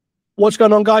What's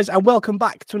going on, guys, and welcome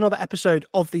back to another episode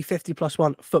of the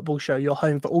 50+1 Football Show, your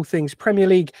home for all things Premier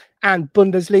League and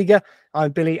Bundesliga.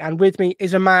 I'm Billy, and with me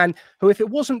is a man who, if it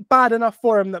wasn't bad enough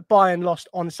for him that Bayern lost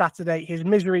on Saturday, his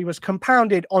misery was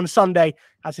compounded on Sunday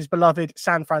as his beloved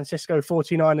San Francisco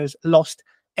 49ers lost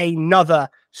another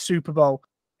Super Bowl.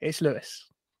 It's Lewis.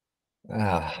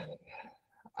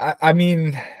 I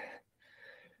mean,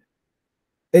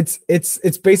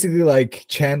 it's basically like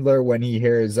Chandler when he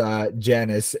hears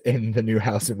Janice in the new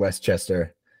house in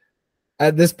Westchester.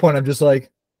 At this point, I'm just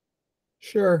like,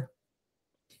 sure.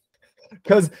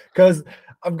 Because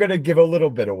I'm going to give a little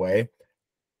bit away.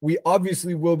 We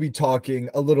obviously will be talking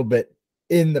a little bit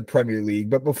in the Premier League,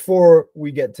 but before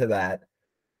we get to that,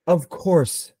 of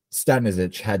course,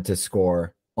 Stanisic had to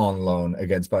score on loan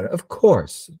against Bayern. Of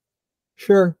course.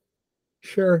 Sure.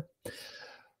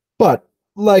 But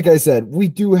like I said, we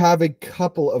do have a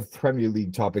couple of Premier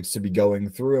League topics to be going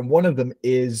through, and one of them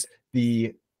is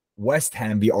the West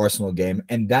Ham v Arsenal game,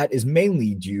 and that is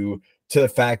mainly due to the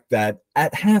fact that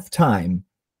at halftime,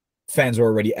 fans were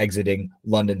already exiting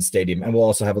London Stadium, and we'll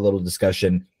also have a little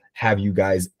discussion. Have you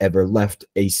guys ever left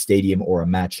a stadium or a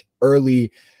match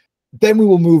early? Then we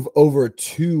will move over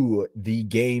to the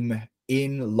game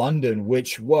in London,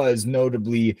 which was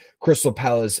notably Crystal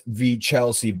Palace v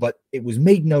Chelsea, but it was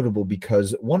made notable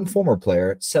because one former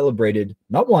player celebrated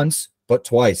not once, but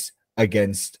twice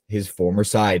against his former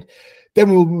side. Then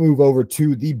we'll move over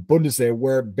to the Bundesliga,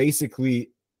 where basically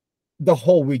the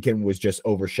whole weekend was just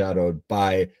overshadowed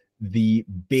by the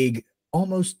big,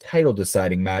 almost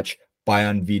title-deciding match,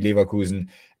 Bayern v Leverkusen.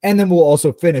 And then we'll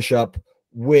also finish up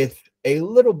with a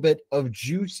little bit of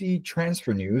juicy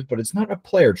transfer news, but it's not a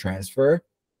player transfer.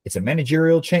 It's a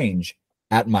managerial change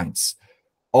at Mainz.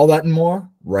 All that and more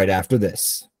right after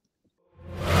this.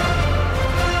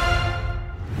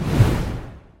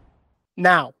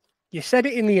 Now, you said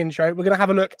it in the intro. We're going to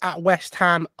have a look at West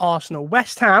Ham Arsenal.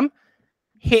 West Ham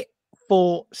hit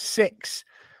for 6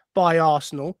 by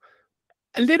Arsenal.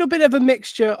 A little bit of a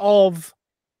mixture of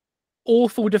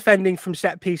awful defending from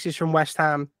set pieces from West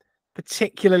Ham,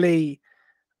 particularly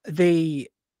the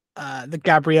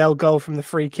Gabriel goal from the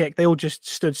free kick. They all just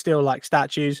stood still like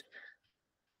statues.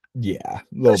 Yeah, a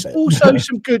little There's bit. also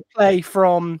some good play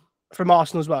from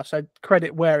Arsenal as well, so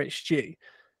credit where it's due.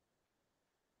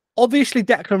 Obviously,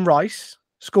 Declan Rice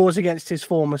scores against his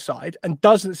former side and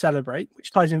doesn't celebrate,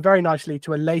 which ties in very nicely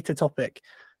to a later topic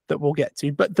that we'll get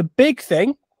to. But the big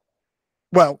thing,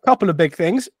 well, a couple of big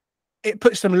things, it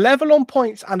puts them level on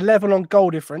points and level on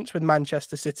goal difference with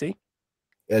Manchester City.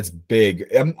 That's big.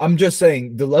 I'm just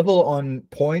saying the level on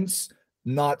points,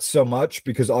 not so much,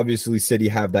 because obviously City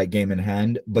have that game in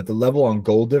hand, but the level on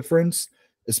goal difference,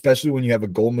 especially when you have a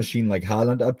goal machine like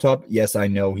Haaland up top, yes, I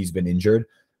know he's been injured,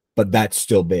 but that's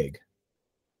still big.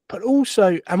 But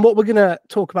also, and what we're going to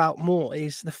talk about more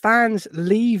is the fans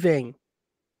leaving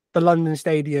the London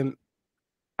Stadium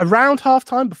around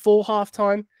halftime, before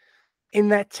halftime, in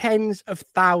their tens of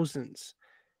thousands,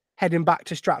 heading back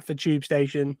to Stratford Tube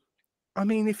Station. I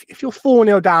mean, if you're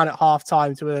 4-0 down at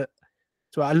halftime to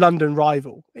a London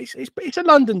rival, it's a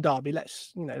London derby.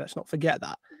 Let's not forget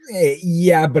that.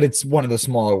 Yeah, but it's one of the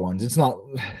smaller ones. It's not.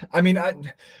 I mean,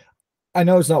 I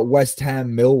know it's not West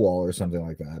Ham Millwall or something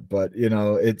like that, but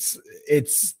it's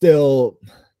still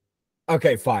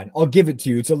okay. Fine, I'll give it to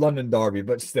you. It's a London derby,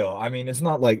 but still, I mean, it's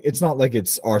not like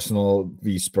it's Arsenal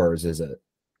v Spurs, is it?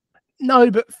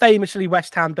 No, but famously,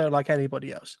 West Ham don't like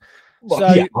anybody else. Well,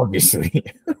 so yeah, obviously.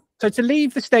 So to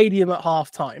leave the stadium at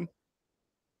halftime,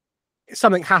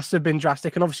 something has to have been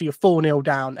drastic. And obviously you're 4-0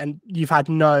 down and you've had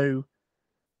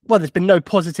there's been no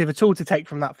positive at all to take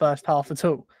from that first half at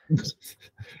all.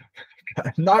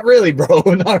 Not really, bro.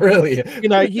 Not really.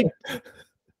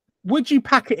 Would you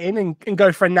pack it in and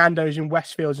go for a Nando's in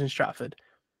Westfields in Stratford?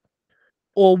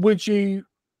 Or would you,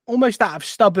 almost out of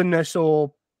stubbornness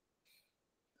or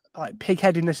like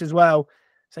pig-headedness as well,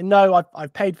 say, no,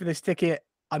 I've paid for this ticket.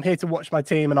 I'm here to watch my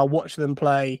team and I'll watch them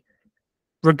play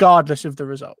regardless of the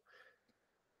result.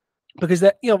 Because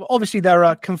obviously there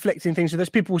are conflicting things. So there's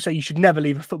people who say you should never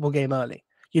leave a football game early.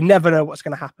 You never know what's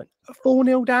going to happen.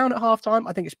 4-0 down at halftime,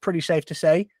 I think it's pretty safe to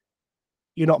say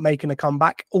you're not making a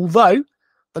comeback. Although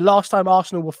the last time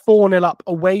Arsenal were 4-0 up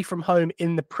away from home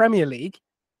in the Premier League,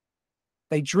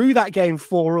 they drew that game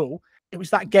 4-4. It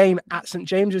was that game at St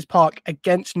James's Park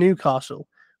against Newcastle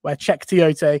where Czech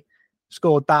Tiote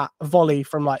scored that volley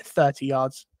from like 30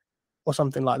 yards or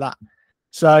something like that.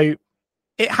 So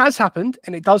it has happened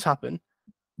and it does happen.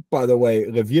 By the way,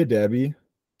 Revier Derby,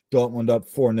 Dortmund up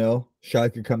 4-0.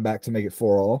 Schalke come back to make it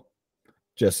 4-4.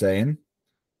 Just saying.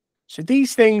 So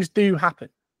these things do happen.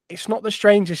 It's not the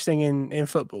strangest thing in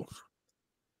football.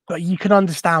 but you can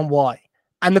understand why.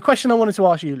 And the question I wanted to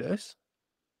ask you, Lewis,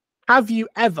 have you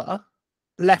ever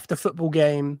left a football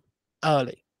game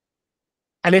early?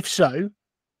 And if so,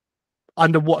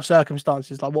 under what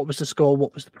circumstances? Like, what was the score?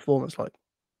 What was the performance like?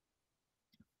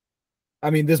 I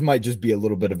mean, this might just be a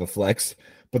little bit of a flex,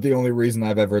 but the only reason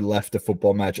I've ever left a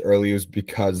football match early was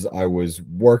because I was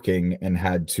working and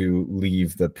had to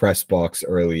leave the press box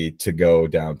early to go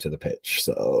down to the pitch.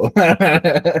 So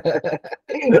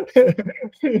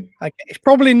Okay, it's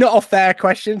probably not a fair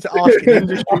question to ask an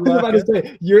industry I was about worker. to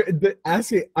say, you're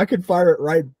asking. I could fire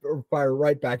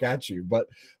right back at you, but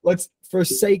let's, for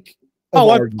sake of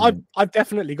argument, I've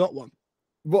definitely got one.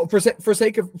 well, for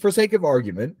sake of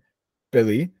argument,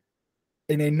 Billy,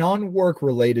 in a non-work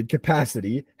related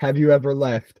capacity, have you ever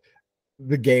left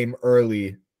the game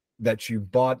early that you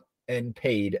bought and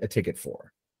paid a ticket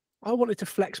for? I wanted to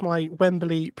flex my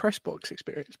Wembley press box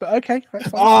experience, but okay, that's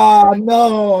fine. Oh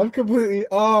no, I'm completely.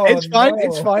 Oh, it's fine. no.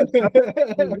 It's fine.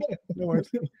 No worries.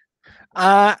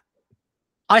 I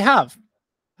have.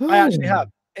 I actually have.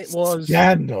 It was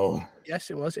scandal. Yes,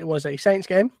 it was. It was a Saints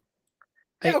game.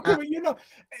 Yeah, okay, you know.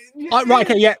 Right.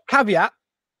 Okay. Yeah. Caveat.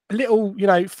 A little,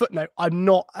 footnote. I'm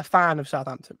not a fan of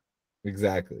Southampton.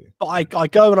 Exactly. But I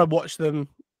go and I watch them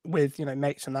with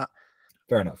mates and that.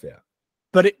 Fair enough. Yeah.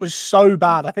 But it was so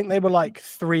bad. I think they were like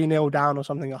 3-0 down or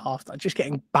something at halftime, just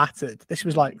getting battered. This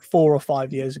was like 4 or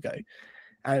 5 years ago.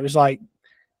 And it was like,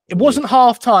 it wasn't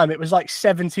half time. It was like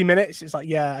 70 minutes. It's like,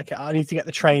 yeah, okay, I need to get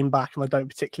the train back. And I don't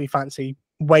particularly fancy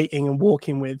waiting and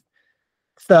walking with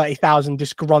 30,000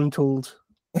 disgruntled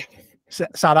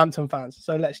Southampton fans.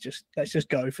 So let's just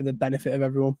go for the benefit of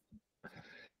everyone.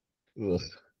 Ugh.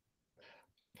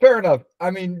 Fair enough.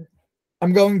 I mean,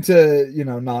 I'm going to,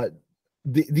 not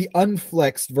the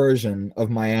unflexed version of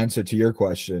my answer to your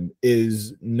question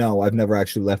is no, I've never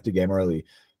actually left a game early.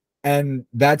 And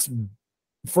that's,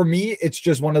 for me, it's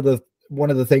just one of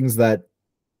the things that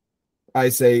I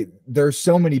say, there's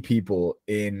so many people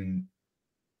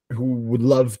who would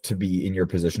love to be in your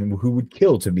position, who would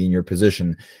kill to be in your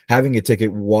position, having a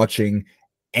ticket, watching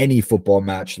any football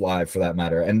match live for that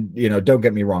matter. And, don't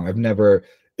get me wrong,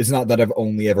 it's not that I've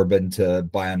only ever been to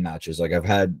Bayern matches. Like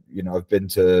I've been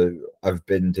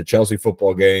to Chelsea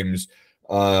football games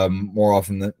more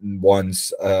often than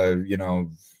once,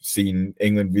 seen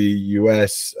England v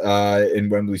US in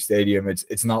Wembley Stadium.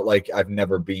 It's not like I've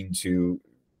never been to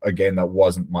a game that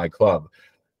wasn't my club.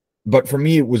 But for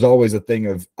me, it was always a thing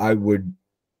of, I would,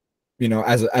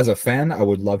 as a fan, I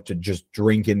would love to just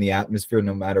drink in the atmosphere,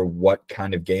 no matter what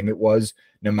kind of game it was,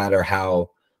 no matter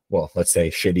how, well, let's say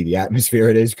shitty the atmosphere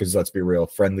it is, because let's be real,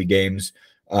 friendly games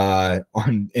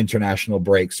on international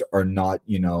breaks are not,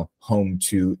 home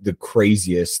to the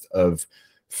craziest of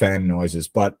fan noises.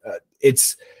 But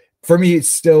it's, for me, it's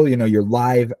still, you're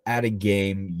live at a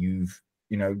game.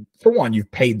 For one, you've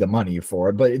paid the money for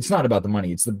it, but it's not about the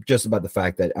money. It's just about the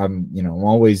fact that I'm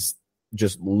always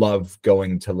just love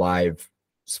going to live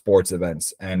sports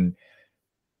events. And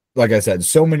like I said,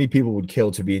 so many people would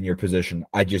kill to be in your position.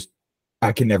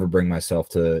 I can never bring myself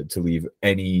to leave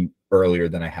any earlier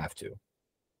than I have to.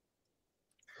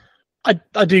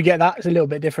 I do get that. It's a little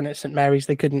bit different at St. Mary's.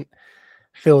 They couldn't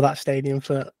fill that stadium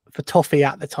for toffee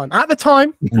at the time. At the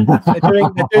time,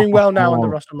 they're doing well now under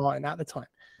Russell Martin at the time.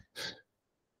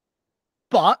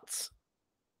 But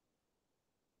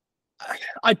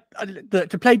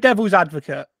to play devil's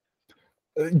advocate,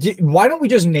 why don't we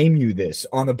just name you this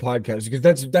on the podcast?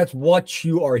 Because that's what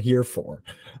you are here for.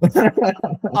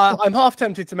 I'm half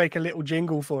tempted to make a little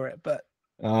jingle for it, but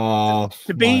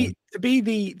to be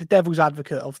the devil's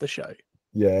advocate of the show.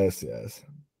 Yes.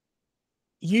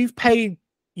 You've paid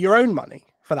your own money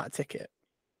for that ticket.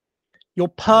 You're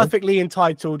perfectly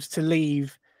entitled to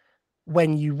leave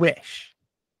when you wish.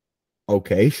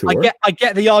 Okay, sure. I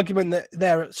get the argument that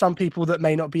there are some people that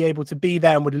may not be able to be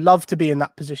there and would love to be in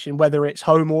that position, whether it's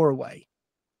home or away.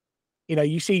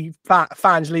 You see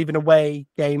fans leaving away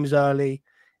games early,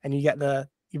 and you've had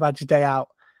your day out.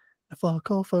 The fuck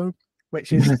off home,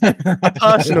 which is a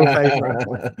personal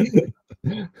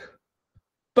favorite.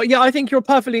 But yeah, I think you're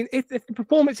perfectly. If the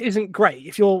performance isn't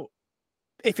great,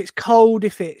 if it's cold,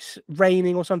 if it's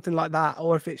raining or something like that,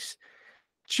 or if it's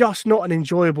just not an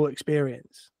enjoyable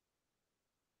experience,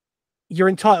 you're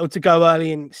entitled to go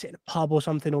early and sit in a pub or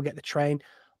something, or get the train.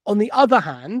 On the other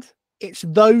hand, it's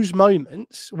those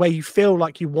moments where you feel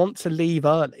like you want to leave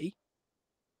early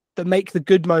that make the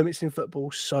good moments in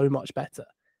football so much better.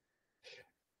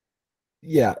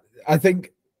 Yeah, I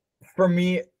think for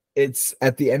me, it's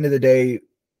at the end of the day,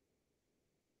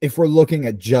 if we're looking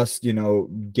at just,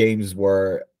 games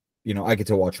where I get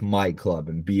to watch my club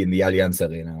and be in the Allianz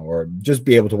Arena, or just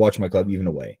be able to watch my club even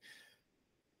away.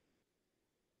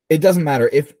 It doesn't matter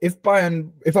if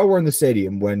I were in the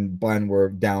stadium when Bayern were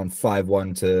down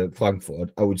 5-1 to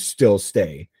Frankfurt, I would still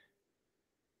stay.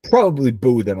 Probably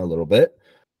boo them a little bit,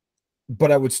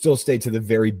 but I would still stay to the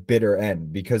very bitter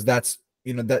end, because that's,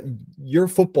 that you're a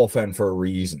football fan for a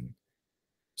reason.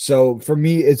 So for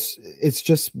me, it's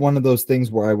just one of those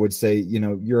things where I would say,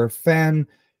 you're a fan,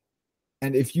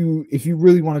 and if you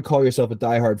really want to call yourself a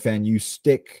diehard fan, you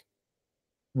stick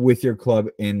with your club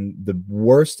in the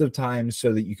worst of times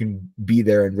so that you can be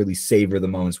there and really savor the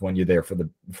moments when you're there for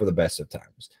the best of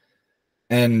times.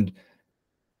 And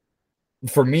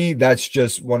for me, that's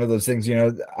just one of those things.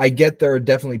 I get there are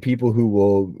definitely people who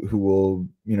will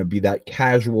be that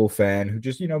casual fan who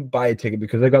just buy a ticket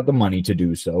because they got the money to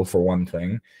do so, for one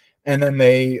thing, and then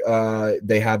they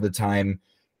have the time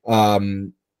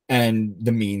and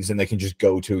the means, and they can just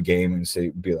go to a game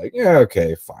and be like, yeah,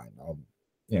 okay, fine,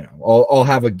 I'll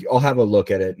have a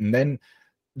look at it. And then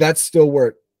that's still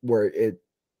where it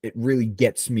really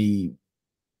gets me,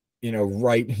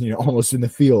 right, almost in the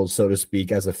field, so to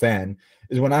speak, as a fan,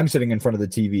 is when I'm sitting in front of the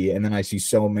TV and then I see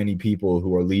so many people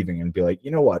who are leaving and be like,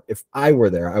 you know what, if I were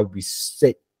there, I would be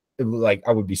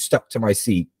I would be stuck to my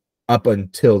seat up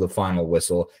until the final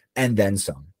whistle and then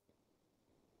some.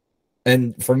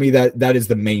 And for me, that is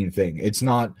the main thing. It's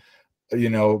not,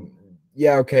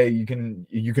 yeah, okay, you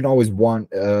can always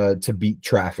want to beat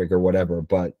traffic or whatever,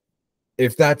 but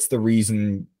if that's the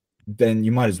reason, then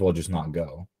you might as well just not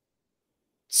go.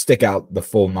 Stick out the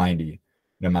full 90,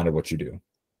 no matter what you do.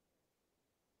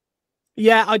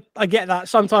 Yeah, I get that.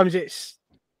 Sometimes it's,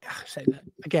 say that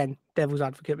again, devil's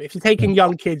advocate, but if you're taking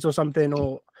young kids or something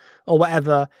or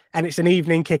whatever, and it's an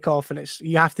evening kickoff, and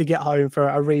you have to get home for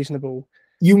a reasonable.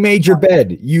 You made your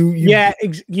bed. You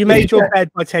made your bed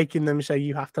by taking them, so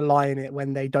you have to lie in it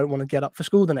when they don't want to get up for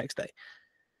school the next day.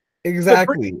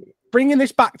 Exactly. Bringing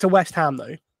this back to West Ham,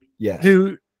 though. Yeah.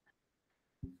 Who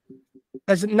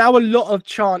there's now a lot of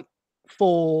chant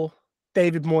for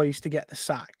David Moyes to get the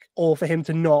sack, or for him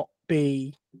to not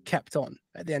be kept on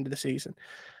at the end of the season.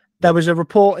 There was a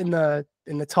report in the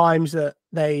Times that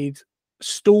they'd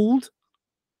stalled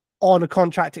on a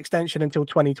contract extension until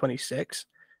 2026.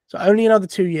 So only another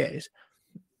 2 years.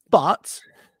 But,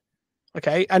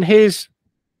 okay, and here's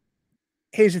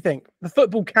the thing. The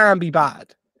football can be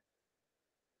bad.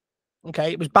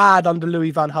 Okay, it was bad under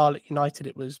Louis van Gaal at United.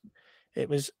 It was,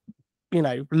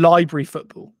 library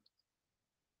football.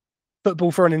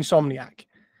 Football for an insomniac.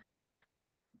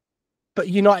 But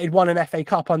United won an FA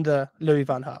Cup under Louis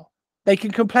van Gaal. They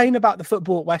can complain about the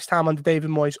football at West Ham under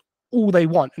David Moyes all they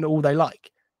want and all they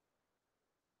like.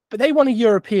 But they won a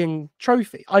European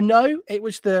trophy. I know it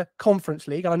was the Conference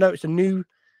League, and I know it's a new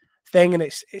thing, and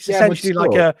it's essentially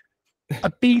like a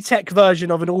B-Tech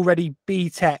version of an already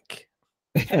B-Tech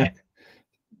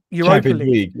Europa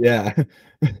League. Yeah.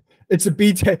 It's a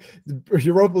B-Tech.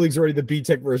 Europa League's already the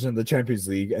B-Tech version of the Champions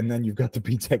League, and then you've got the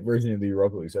B-Tech version of the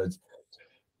Europa League. So it's,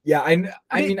 yeah,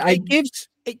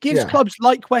 it gives clubs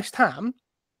like West Ham,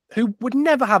 who would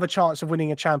never have a chance of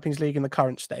winning a Champions League in the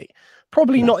current state,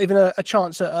 probably not even a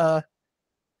chance at a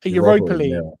Europa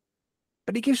League,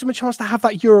 but it gives them a chance to have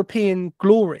that European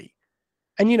glory.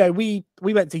 And we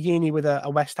went to uni with a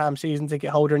West Ham season ticket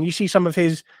holder, and you see some of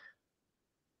his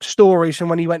stories from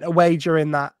when he went away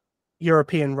during that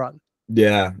European run.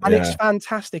 Yeah, and it's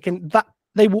fantastic, and that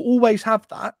they will always have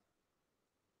that.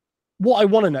 What I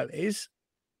want to know is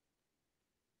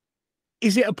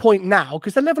it a point now?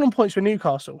 Because they're level on points with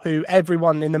Newcastle, who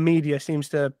everyone in the media seems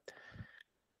to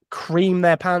cream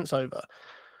their pants over.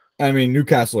 I mean,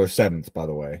 Newcastle are 7th, by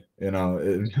the way.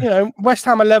 West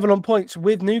Ham are level on points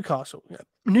with Newcastle.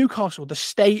 Newcastle, the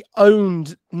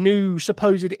state-owned new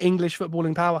supposed English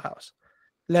footballing powerhouse,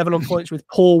 level on points with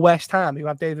poor West Ham, who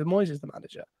have David Moyes as the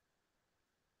manager.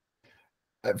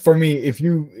 For me,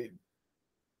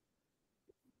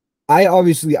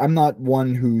 I'm not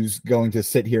one who's going to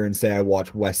sit here and say I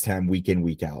watch West Ham week in,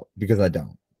 week out, because I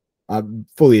don't. I'm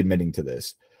fully admitting to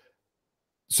this.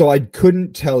 So I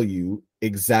couldn't tell you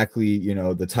exactly,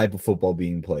 the type of football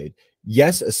being played.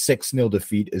 Yes, a 6-0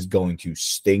 defeat is going to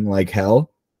sting like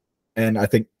hell. And I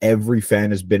think every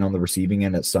fan has been on the receiving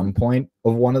end at some point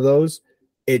of one of those.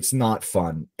 It's not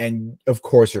fun. And of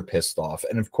course you're pissed off.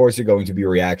 And of course you're going to be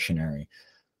reactionary.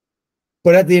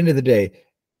 But at the end of the day,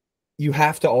 you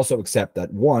have to also accept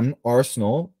that, one,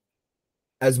 Arsenal,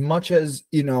 as much as,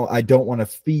 I don't want to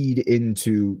feed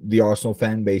into the Arsenal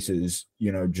fan base's,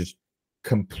 just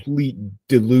complete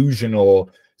delusional,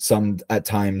 some at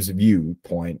times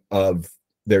viewpoint of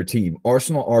their team.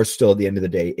 Arsenal are still, at the end of the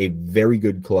day, a very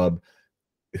good club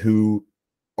who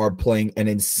are playing an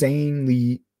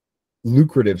insanely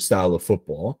lucrative style of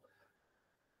football.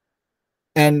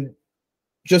 And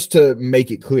just to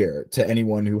make it clear to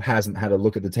anyone who hasn't had a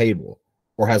look at the table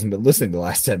or hasn't been listening the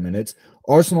last 10 minutes,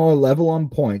 Arsenal are level on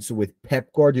points with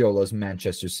Pep Guardiola's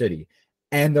Manchester City,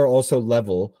 and they're also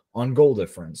level on goal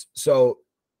difference. So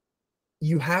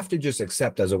you have to just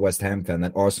accept as a West Ham fan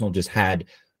that Arsenal just had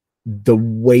the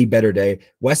way better day.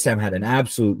 West Ham had an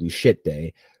absolutely shit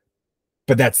day,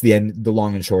 but that's the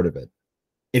long and short of it.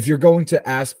 If you're going to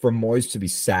ask for Moyes to be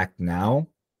sacked now,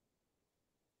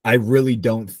 I really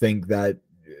don't think that's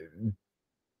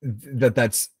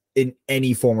in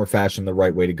any form or fashion the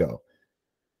right way to go.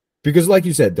 Because like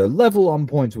you said, they're level on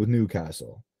points with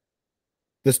Newcastle.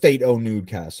 The state-owned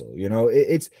Newcastle. You know,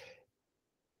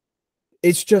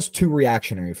 it's just too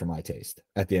reactionary for my taste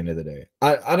at the end of the day.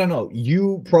 I don't know.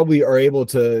 You probably are able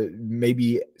to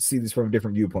maybe see this from a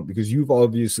different viewpoint because you've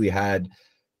obviously had,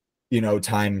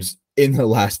 times in the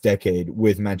last decade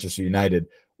with Manchester United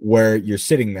where you're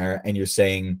sitting there and you're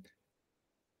saying,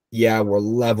 yeah, we're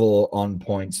level on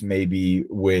points maybe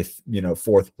with,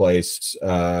 fourth place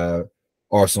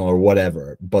Arsenal or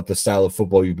whatever, but the style of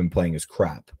football you've been playing is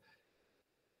crap.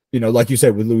 Like you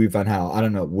said with Louis van Gaal, I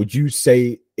don't know. Would you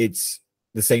say it's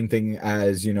the same thing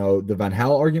as, the Van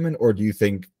Gaal argument, or do you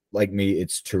think, like me,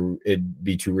 it'd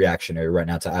be too reactionary right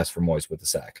now to ask for Moyes with the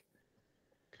sack?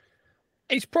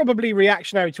 It's probably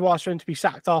reactionary to ask for him to be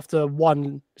sacked after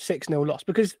 6-0 loss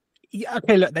because,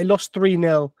 okay, look, they lost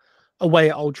 3-0 away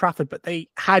at Old Trafford, but they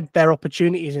had their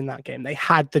opportunities in that game. They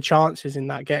had the chances in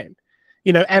that game.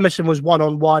 Emerson was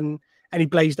one-on-one and he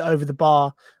blazed it over the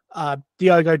bar.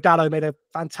 Diogo Dalot made a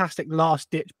fantastic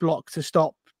last-ditch block to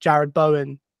stop Jared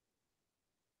Bowen.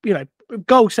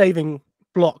 Goal-saving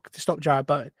block to stop Jared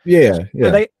Bowen. Yeah.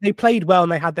 So they played well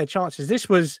and they had their chances. This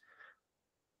was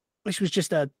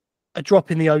just a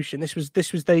drop in the ocean. This was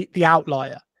the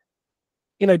outlier.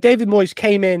 David Moyes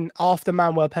came in after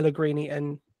Manuel Pellegrini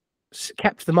and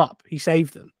kept them up. He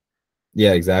saved them.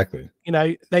 Yeah, exactly.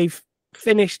 They've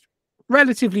finished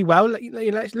relatively well.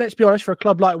 Let's be honest, for a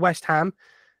club like West Ham,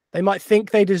 they might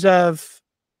think they deserve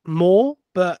more,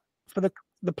 but for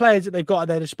the players that they've got at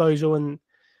their disposal and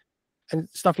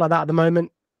stuff like that at the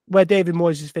moment, where David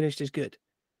Moyes has finished is good.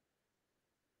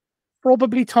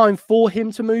 Probably time for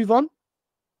him to move on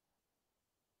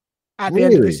at the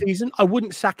end of the season. I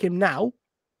wouldn't sack him now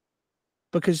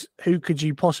because who could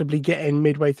you possibly get in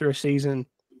midway through a season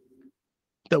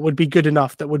that would be good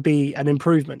enough, that would be an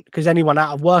improvement? Because anyone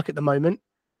out of work at the moment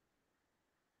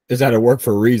is out of work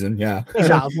for a reason. Yeah. He's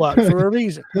out of work for a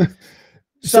reason.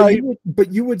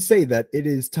 But you would say that it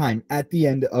is time at the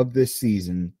end of this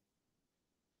season,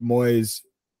 Moyes,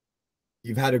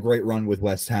 you've had a great run with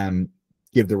West Ham,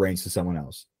 give the reins to someone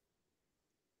else.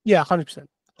 Yeah, 100%.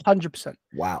 100%.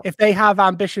 Wow. If they have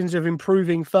ambitions of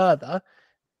improving further,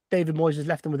 David Moyes has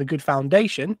left them with a good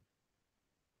foundation.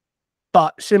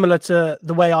 But similar to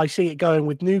the way I see it going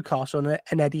with Newcastle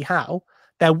and Eddie Howe,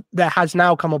 there has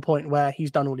now come a point where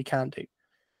he's done all he can do.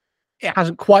 It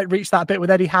hasn't quite reached that bit with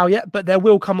Eddie Howe yet, but there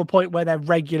will come a point where they're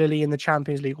regularly in the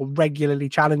Champions League or regularly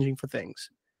challenging for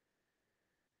things.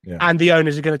 Yeah. And the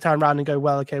owners are going to turn around and go,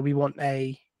 well, okay, we want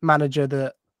a manager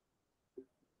that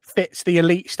fits the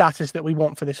elite status that we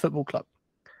want for this football club.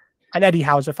 And Eddie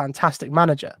Howe's a fantastic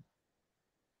manager.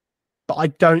 But I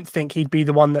don't think he'd be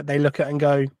the one that they look at and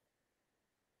go,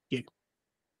 you.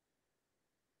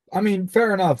 I mean,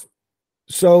 fair enough.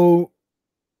 So,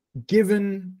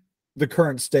 given the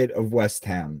current state of West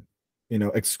Ham,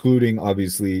 excluding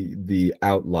obviously the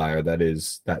outlier that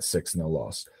is that 6-0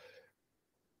 loss,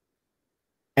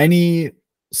 any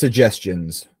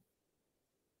suggestions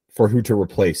for who to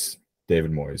replace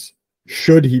David Moyes?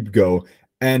 Should he go?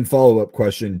 And follow-up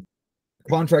question,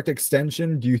 contract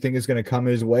extension, do you think is going to come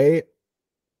his way?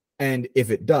 And if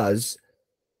it does,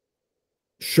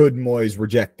 should Moyes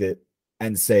reject it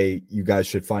and say, you guys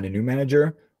should find a new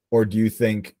manager? Or do you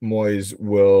think Moyes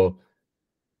will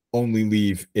only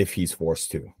leave if he's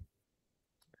forced to?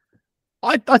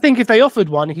 I think if they offered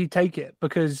one, he'd take it,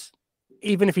 because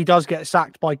even if he does get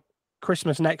sacked by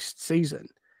Christmas next season,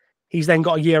 he's then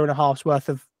got a year and a half's worth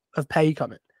of pay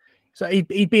coming. So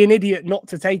he'd be an idiot not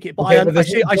to take it. But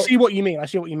okay, I see what you mean. I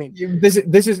see what you mean. This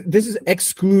is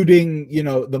excluding,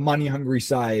 the money hungry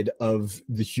side of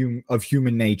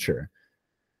human nature.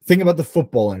 Think about the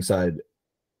footballing side.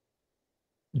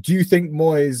 Do you think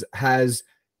Moyes has,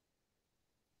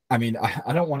 I mean,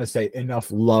 I don't want to say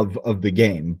enough love of the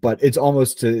game, but it's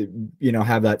almost to,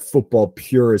 have that football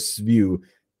purist view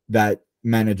that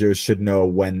managers should know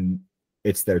when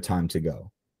it's their time to go?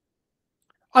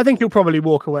 I think he'll probably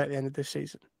walk away at the end of this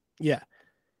season. Yeah.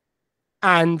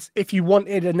 And if you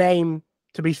wanted a name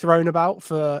to be thrown about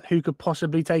for who could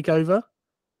possibly take over,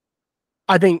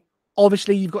 I think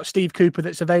obviously you've got Steve Cooper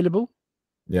that's available.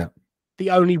 Yeah. The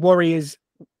only worry is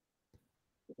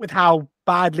with how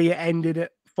badly it ended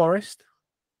at Forest.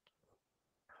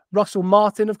 Russell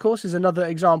Martin, of course, is another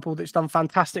example that's done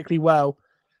fantastically well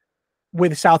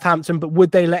with Southampton, but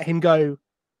would they let him go?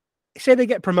 Say they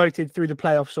get promoted through the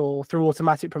playoffs or through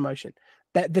automatic promotion,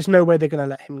 there's no way they're going to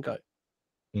let him go.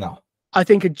 No. I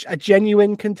think a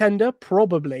genuine contender,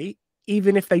 probably,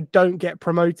 even if they don't get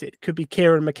promoted, could be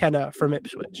Kieran McKenna from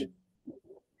Ipswich.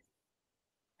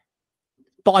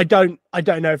 But I don't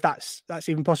know if that's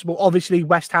even possible. Obviously,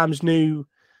 West Ham's new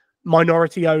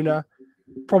minority owner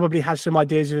probably has some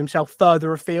ideas of himself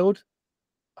further afield,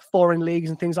 foreign leagues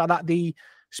and things like that. The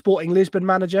Sporting Lisbon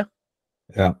manager.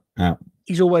 Yeah.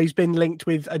 He's always been linked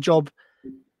with a job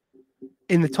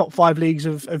in the top 5 leagues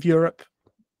of Europe.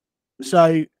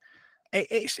 So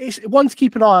it's one to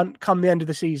keep an eye on come the end of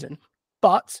the season.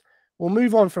 But we'll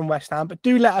move on from West Ham. But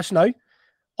do let us know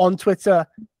on Twitter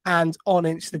and on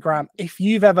Instagram if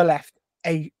you've ever left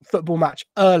a football match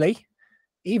early,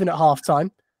 even at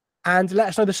halftime, and let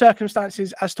us know the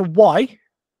circumstances as to why.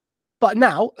 But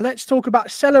now let's talk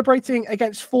about celebrating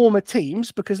against former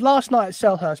teams, because last night at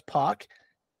Selhurst Park,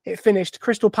 it finished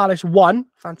Crystal Palace 1.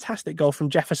 Fantastic goal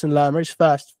from Jefferson Lerma, his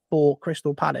first for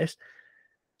Crystal Palace.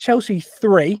 Chelsea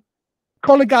 3.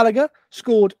 Conor Gallagher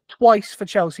scored twice for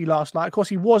Chelsea last night. Of course,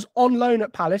 he was on loan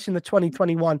at Palace in the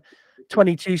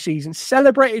 2021-22 season,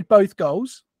 celebrated both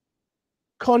goals,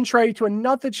 contrary to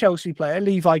another Chelsea player,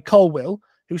 Levi Colwill,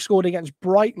 who scored against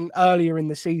Brighton earlier in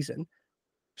the season.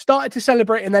 Started to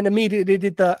celebrate and then immediately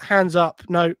did the hands up.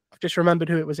 No, I've just remembered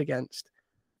who it was against.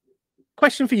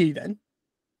 Question for you then,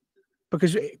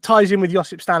 because it ties in with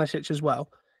Josip Stanisic as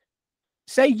well.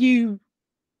 Say you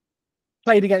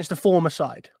played against a former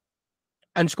side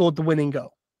and scored the winning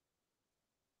goal.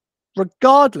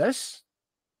 Regardless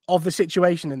of the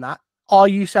situation in that, are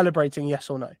you celebrating, yes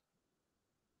or no?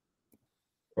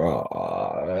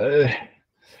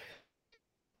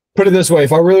 Put it this way,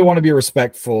 if I really want to be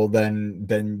respectful,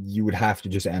 then you would have to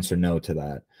just answer no to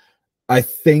that. I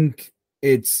think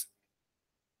it's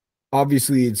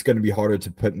obviously it's going to be harder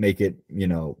to make it,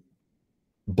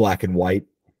 black and white,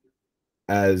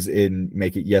 as in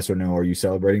make it yes or no, are you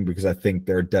celebrating? Because I think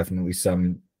there are definitely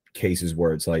some cases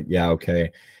where it's like, yeah,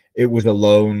 okay, it was a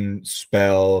loan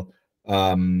spell,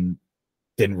 didn't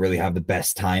really have the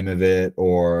best time of it,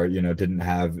 or didn't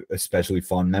have especially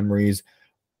fond memories.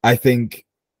 I think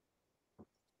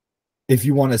if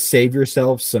you want to save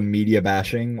yourself some media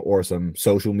bashing or some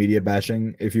social media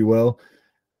bashing, if you will,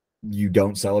 you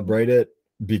don't celebrate it,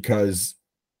 because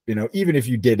even if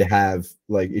you did have,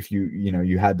 like, if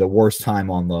you had the worst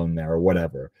time on loan there or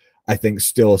whatever, I think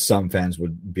still some fans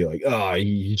would be like, oh,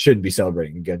 he shouldn't be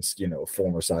celebrating against a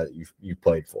former side that you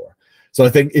played for. So I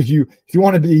think if you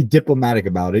want to be diplomatic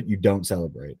about it, you don't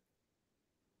celebrate.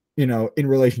 In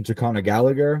relation to Conor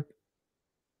Gallagher,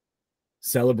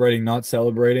 celebrating, not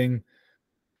celebrating,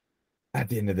 at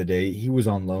the end of the day, he was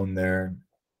on loan there.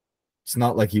 It's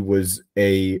not like he was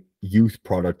a youth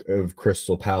product of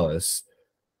Crystal Palace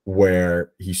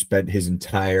where he spent his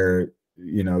entire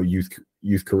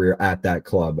youth career at that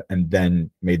club and then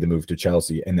made the move to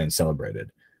Chelsea and then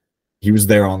celebrated. He was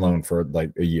there on loan for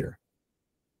like a year.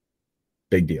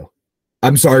 Big deal.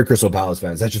 I'm sorry, Crystal Palace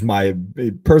fans. That's just my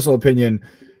personal opinion.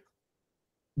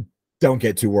 Don't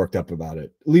get too worked up about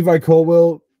it. Levi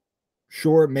Colwill,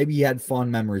 sure, maybe he had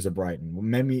fond memories of Brighton.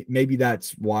 Maybe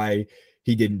that's why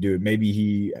he didn't do it. Maybe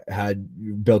he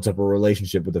had built up a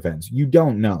relationship with the fans. You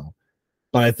don't know.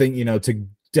 But I think, to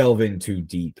delve in too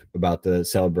deep about the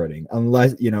celebrating,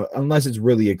 unless it's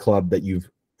really a club that you've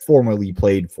formerly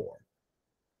played for,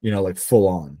 like full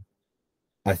on,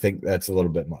 I think that's a little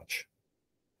bit much.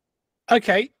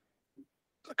 Okay.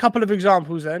 A couple of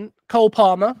examples then. Cole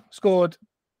Palmer scored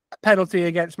a penalty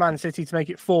against Man City to make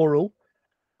it 4-4. Of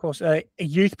course, a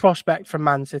youth prospect from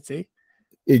Man City.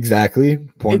 Exactly.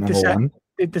 Point number one.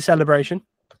 Did the celebration.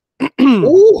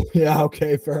 Oh, yeah,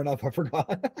 okay, fair enough. I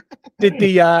forgot. did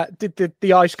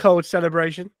the ice cold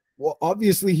celebration. Well,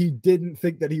 obviously he didn't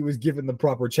think that he was given the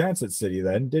proper chance at City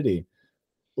then, did he?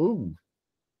 Ooh.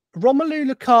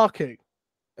 Romelu Lukaku.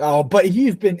 Oh, but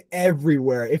he's been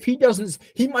everywhere. If he doesn't,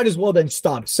 he might as well then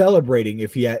stop celebrating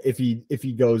if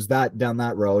he goes down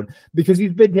that road, because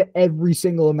he's been to every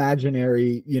single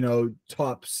imaginary,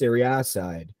 top Serie A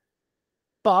side.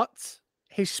 But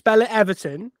his spell at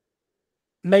Everton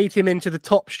made him into the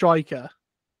top striker.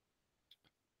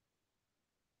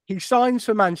 He signs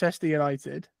for Manchester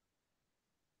United,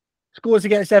 scores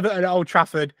against Everton at Old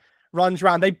Trafford, runs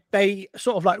around. They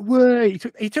sort of like, whoa,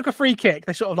 he took a free kick.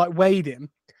 They sort of like weighed him.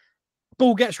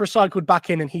 Ball gets recycled back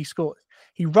in and he scores.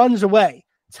 He runs away,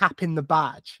 tapping the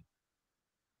badge,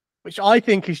 which I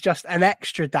think is just an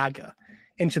extra dagger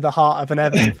into the heart of an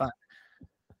Everton fan.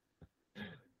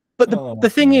 But the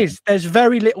thing is, there's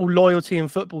very little loyalty in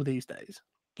football these days.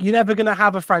 You're never going to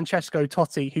have a Francesco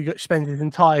Totti who spends his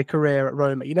entire career at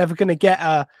Roma. You're never going to get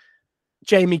a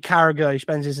Jamie Carragher who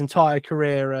spends his entire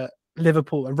career at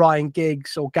Liverpool, and Ryan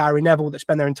Giggs or Gary Neville that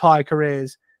spend their entire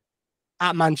careers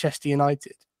at Manchester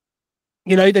United.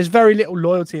 You know, there's very little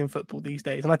loyalty in football these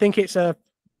days. And I think it's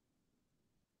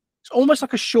almost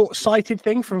like a short-sighted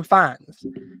thing from fans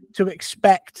to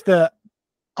expect that,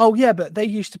 oh, yeah, but they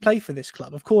used to play for this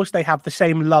club. Of course, they have the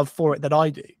same love for it that I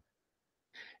do.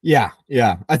 Yeah.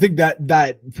 I think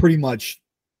that pretty much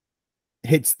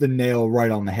hits the nail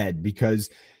right on the head, because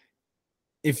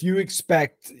if you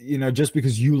expect, just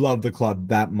because you love the club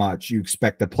that much, you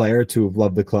expect the player to have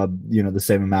loved the club, the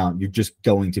same amount, you're just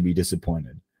going to be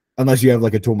disappointed. Unless you have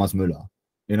like a Thomas Müller,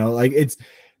 like it's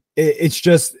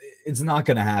not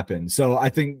going to happen. So I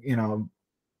think,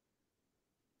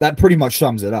 that pretty much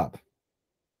sums it up.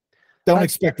 Don't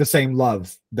expect the same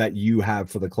love that you have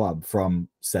for the club from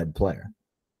said player.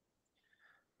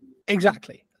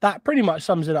 Exactly. That pretty much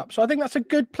sums it up. So I think that's a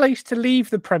good place to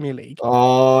leave the Premier League.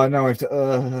 Oh, no, I have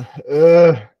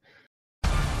to.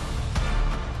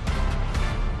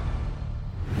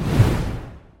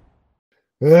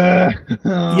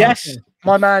 Yes,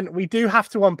 my man, we do have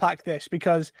to unpack this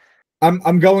because I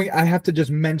have to just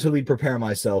mentally prepare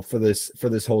myself for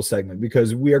this whole segment,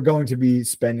 because we are going to be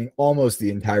spending almost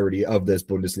the entirety of this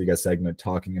Bundesliga segment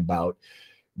talking about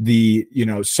the,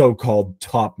 so-called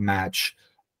top match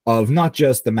of not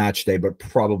just the match day, but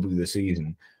probably the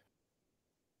season.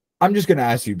 I'm just going to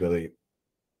ask you, Billy,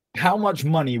 how much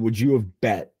money would you have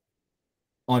bet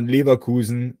on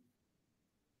Leverkusen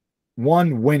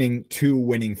 1 winning, 2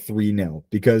 winning 3-0?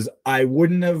 Because I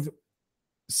wouldn't have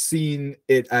seen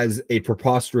it as a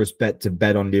preposterous bet to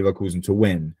bet on Leverkusen to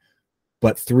win,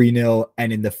 but 3-0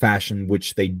 and in the fashion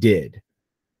which they did.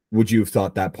 Would you have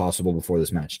thought that possible before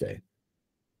this match day?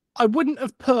 I wouldn't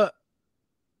have put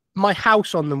my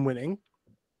house on them winning,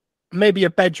 maybe a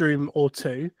bedroom or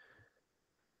two.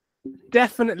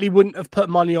 Definitely wouldn't have put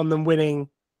money on them winning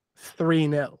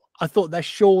 3-0. I thought there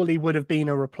surely would have been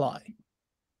a reply.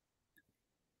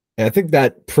 I think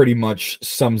that pretty much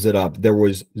sums it up. There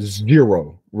was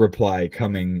zero reply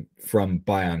coming from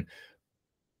Bayern.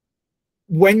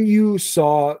 When you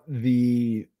saw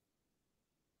the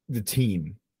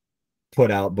team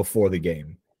put out before the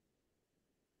game,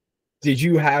 did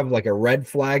you have like a red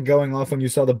flag going off when you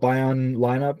saw the Bayern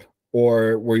lineup?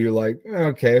 Or were you like,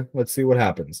 okay, let's see what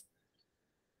happens?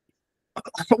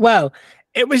 Well,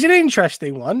 it was an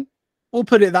interesting one. We'll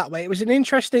put it that way. It was an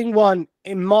interesting one,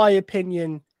 in my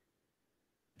opinion,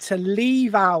 to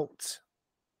leave out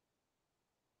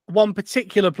one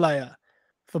particular player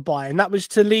for Bayern. That was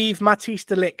to leave Matthijs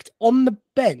de Ligt on the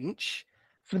bench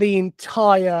for the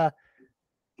entire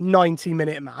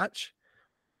 90-minute match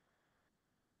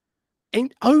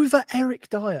over Eric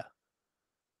Dyer.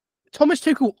 Thomas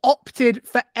Tuchel opted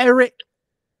for Eric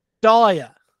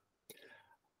Dyer.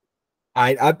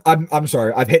 I'm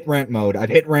sorry. I've hit rant mode.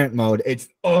 It's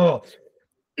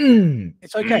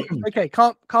It's okay. Okay,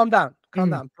 calm down. Calm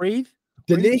down. Breathe.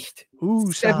 De Ligt,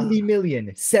 70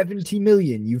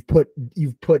 million you've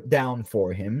put down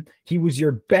for him. He was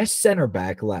your best center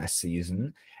back last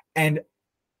season, and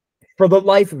for the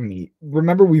life of me,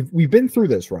 remember we've been through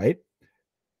this, right?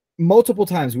 Multiple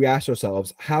times we asked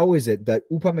ourselves, how is it that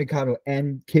Upamecano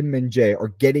and Kim Min-jae are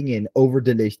getting in over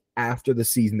De Ligt after the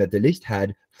season that De Ligt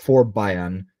had for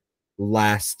Bayern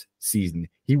last season?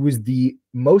 He was the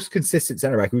most consistent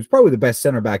center back. He was probably the best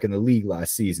center back in the league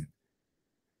last season.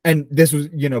 And this was,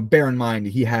 bear in mind,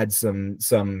 he had some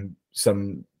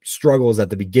struggles at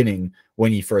the beginning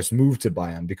when he first moved to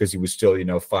Bayern, because he was still,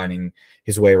 finding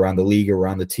his way around the league,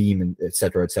 around the team, and et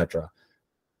cetera, et cetera.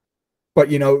 But,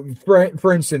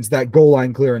 for instance, that goal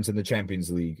line clearance in the Champions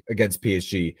League against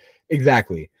PSG,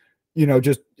 exactly.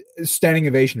 Just standing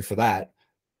ovation for that.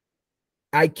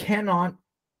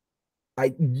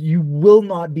 You will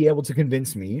not be able to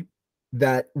convince me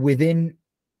that within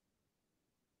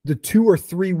the 2 or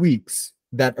 3 weeks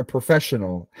that a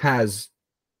professional has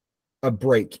a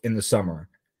break in the summer,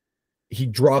 he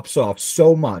drops off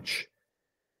so much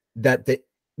that the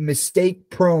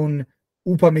mistake-prone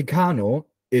Upamecano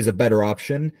is a better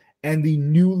option, and the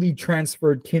newly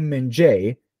transferred Kim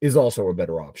Min-jae is also a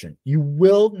better option. You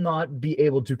will not be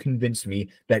able to convince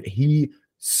me that he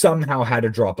somehow had a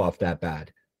drop off that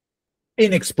bad.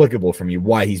 Inexplicable for me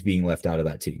why he's being left out of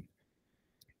that team.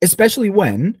 especially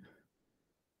when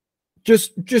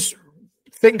just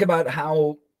think about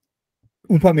how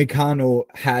Upamecano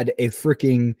had a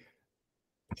freaking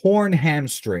torn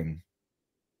hamstring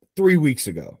 3 weeks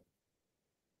ago.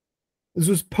 This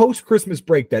was post-Christmas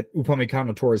break that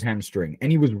Upamecano tore his hamstring,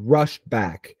 and he was rushed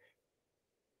back.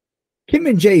 Kim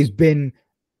Min-jae's been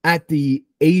at the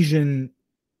Asian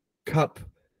Cup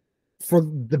for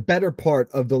the better part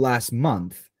of the last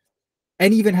month,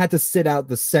 and even had to sit out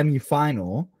the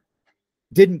semifinal,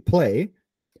 didn't play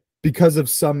because of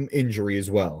some injury as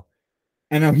well.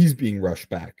 And now he's being rushed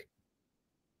back.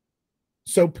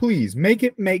 So please, make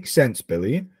it make sense,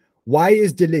 Billy. Why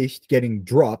is De Ligt getting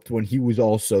dropped when he was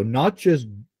also not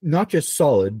just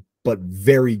solid, but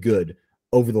very good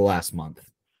over the last month?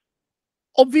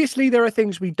 Obviously, there are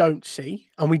things we don't see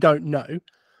and we don't know,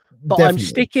 but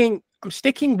Definitely. I'm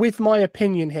sticking with my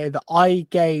opinion here that I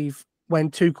gave when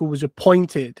Tuchel was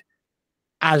appointed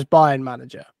as Bayern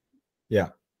manager. Yeah.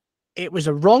 It was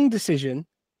a wrong decision,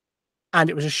 and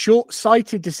it was a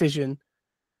short-sighted decision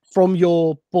from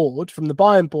your board, from the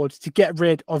Bayern board, to get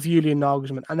rid of Julian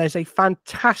Nagelsmann. And there's a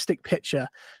fantastic picture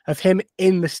of him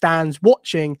in the stands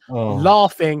watching,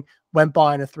 laughing when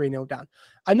Bayern are 3-0 down.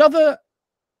 Another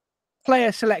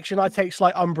player selection I take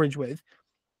slight umbrage with,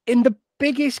 in the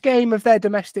biggest game of their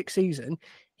domestic season,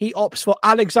 he opts for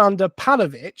Alexander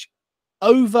Pavlovic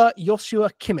over Joshua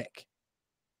Kimmich.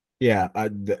 Yeah.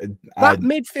 That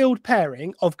midfield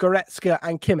pairing of Goretzka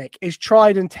and Kimmich is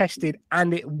tried and tested,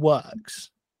 and it works.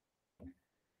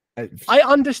 I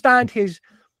understand his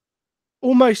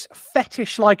almost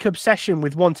fetish-like obsession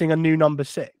with wanting a new number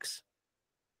 6.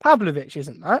 Pavlovic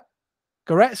isn't that.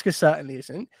 Goretzka certainly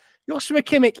isn't. Joshua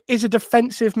Kimmich is a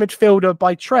defensive midfielder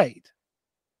by trade.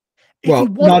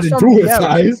 Not in dual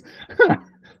size.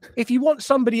 If you want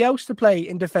somebody else to play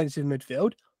in defensive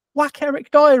midfield, whack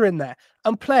Eric Dyer in there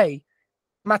and play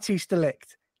Matthijs de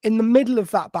Ligt in the middle of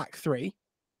that back three.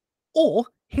 Or,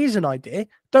 here's an idea,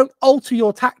 don't alter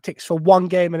your tactics for one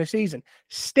game in a season.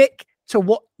 Stick to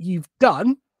what you've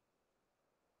done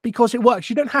because it works.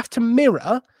 You don't have to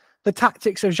mirror the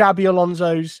tactics of Xabi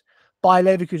Alonso's Bayer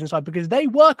Leverkusen side, because they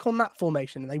work on that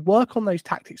formation and they work on those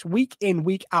tactics week in,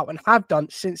 week out, and have done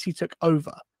since he took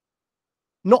over.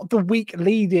 Not the week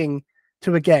leading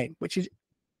to a game, which is,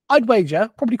 I'd wager,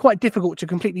 probably quite difficult to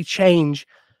completely change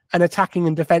an attacking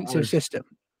and defensive system.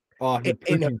 You're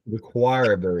preaching to the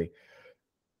choir, Billy.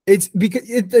 It's because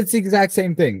it's the exact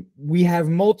same thing. We have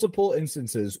multiple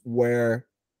instances where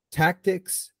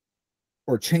tactics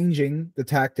or changing the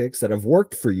tactics that have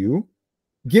worked for you,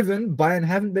 given Bayern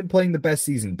haven't been playing the best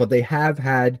season, but they have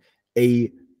had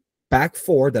a back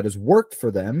four that has worked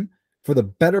for them for the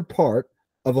better part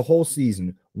of a whole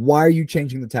season. Why are you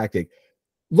changing the tactic?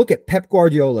 Look at Pep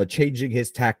Guardiola changing his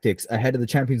tactics ahead of the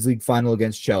Champions League final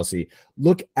against Chelsea.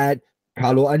 Look at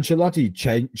Carlo Ancelotti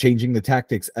changing the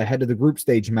tactics ahead of the group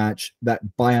stage match that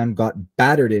Bayern got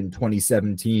battered in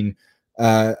 2017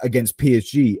 against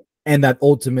PSG, and that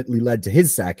ultimately led to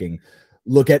his sacking.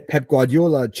 Look at Pep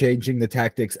Guardiola changing the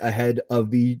tactics ahead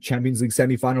of the Champions League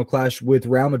semifinal clash with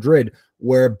Real Madrid,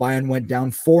 where Bayern went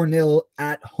down 4-0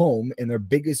 at home in their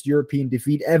biggest European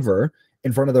defeat ever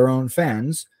in front of their own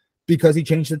fans because he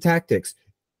changed the tactics.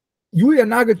 Julian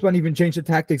Nagelsmann even changed the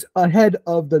tactics ahead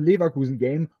of the Leverkusen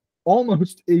game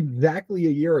almost exactly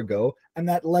a year ago, and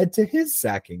that led to his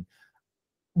sacking.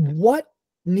 What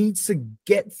needs to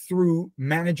get through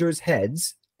managers'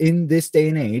 heads in this day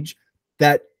and age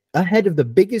that ahead of the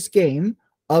biggest game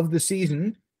of the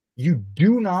season, you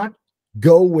do not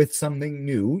go with something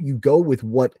new. You go with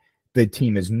what the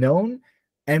team is known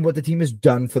and what the team has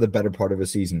done for the better part of a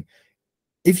season.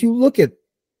 If you look at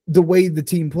the way the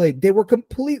team played, they were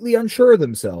completely unsure of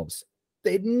themselves.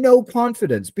 They had no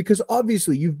confidence because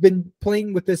obviously you've been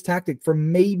playing with this tactic for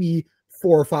maybe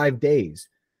 4 or 5 days.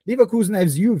 Leverkusen,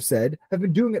 as you've said, have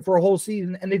been doing it for a whole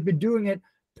season, and they've been doing it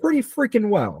pretty freaking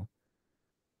well.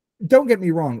 Don't get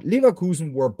me wrong,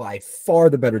 Leverkusen were by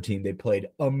far the better team. They played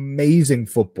amazing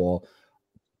football.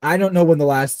 I don't know when the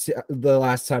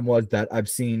last time was that I've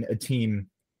seen a team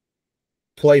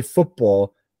play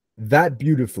football that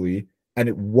beautifully, and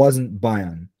it wasn't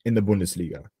Bayern in the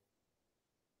Bundesliga.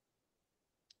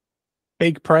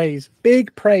 Big praise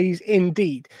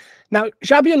indeed. Now,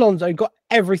 Xabi Alonso got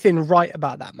everything right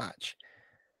about that match.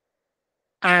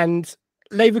 And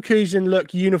Leverkusen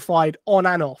look unified on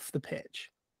and off the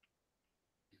pitch.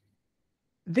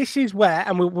 This is where,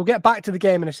 and we'll get back to the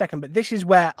game in a second, but this is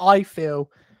where I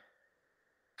feel,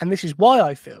 and this is why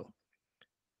I feel,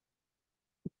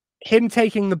 him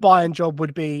taking the Bayern job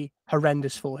would be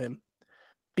horrendous for him.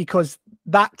 Because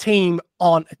that team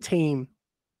aren't a team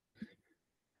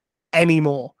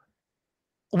anymore.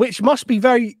 which must be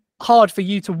very hard for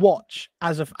you to watch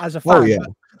as a fan. Oh, yeah.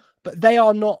 But they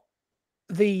are not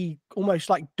the almost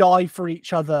like die for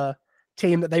each other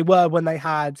team that they were when they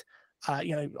had,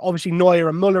 obviously Neuer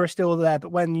and Muller are still there,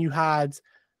 but when you had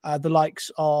the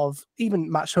likes of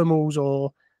even Mats Hummels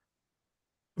or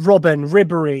Robben,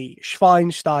 Ribéry,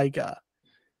 Schweinsteiger,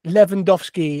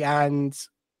 Lewandowski, and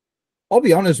I'll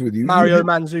be honest with you, Mario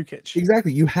Mandzukic.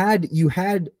 Exactly. You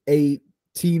had a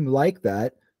team like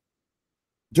that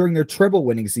during their treble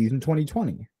winning season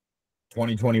 2020.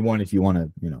 2021 if you want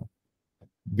to,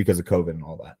 because of COVID and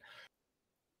all that.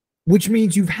 Which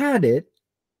means you've had it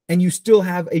and you still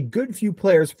have a good few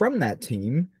players from that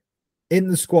team in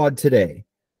the squad today.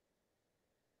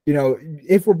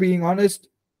 If we're being honest,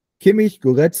 Kimmich,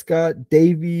 Goretzka,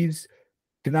 Davies,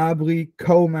 Gnabry,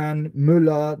 Coman,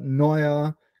 Müller,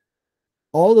 Neuer,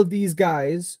 all of these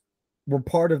guys were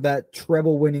part of that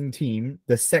treble winning team,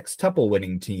 the sextuple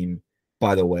winning team,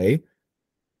 by the way.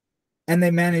 And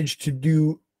they managed to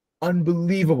do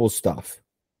unbelievable stuff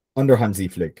under Hansi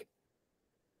Flick.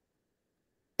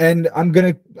 And I'm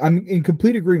in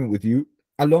complete agreement with you.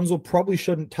 Alonso probably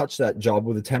shouldn't touch that job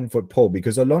with a 10-foot pole,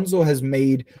 because Alonso has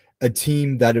made a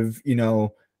team that have,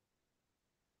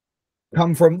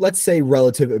 come from, let's say,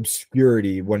 relative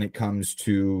obscurity when it comes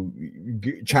to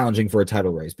challenging for a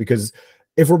title race. Because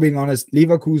if we're being honest,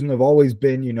 Leverkusen have always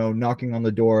been, knocking on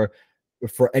the door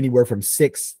for anywhere from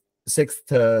sixth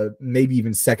to maybe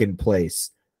even second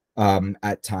place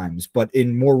at times. But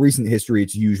in more recent history,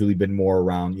 it's usually been more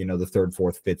around, the third,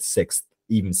 fourth, fifth, sixth,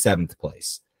 even seventh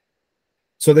place.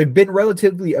 So they've been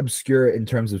relatively obscure in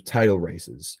terms of title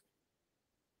races.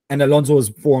 And Alonso has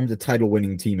formed a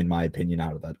title-winning team, in my opinion,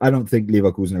 out of that. I don't think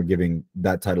Leverkusen are giving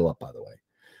that title up, by the way.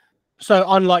 So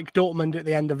unlike Dortmund at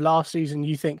the end of last season,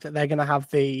 you think that they're going to have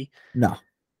No.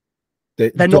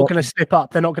 They're not going to slip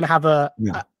up. They're not going to have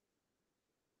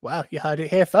well, you heard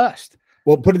it here first.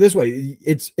 Well, put it this way.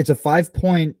 It's a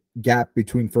 5-point gap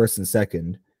between first and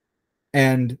second.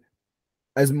 And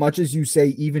as much as you say,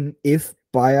 even if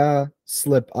Bayern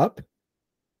slip up,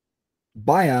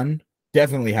 Bayern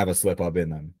definitely have a slip up in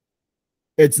them.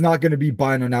 It's not going to be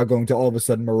Bayern are now going to all of a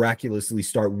sudden miraculously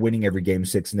start winning every game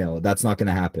 6-0. That's not going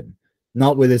to happen.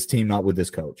 Not with this team, not with this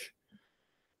coach.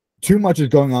 Too much is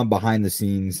going on behind the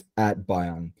scenes at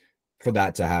Bayern for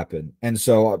that to happen. And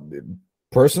so,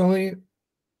 personally,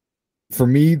 for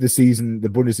me, the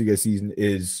Bundesliga season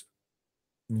is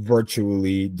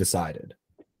virtually decided.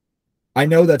 I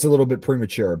know that's a little bit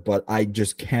premature, but I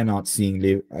just cannot see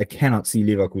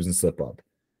Leverkusen slip up.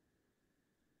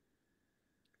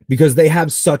 Because they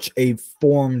have such a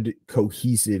formed,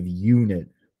 cohesive unit,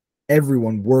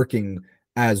 everyone working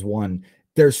as one.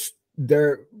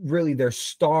 They're really their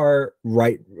star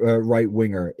right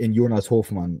winger in Jonas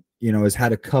Hofmann, has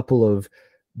had a couple of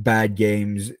bad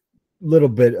games, little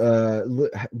bit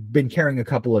been carrying a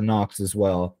couple of knocks as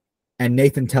well. And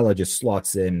Nathan Tella just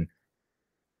slots in,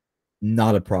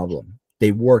 not a problem.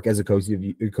 They work as a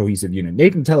cohesive unit.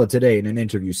 Nathan Tella today in an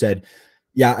interview said,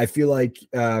 "Yeah, I feel like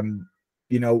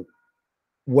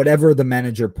whatever the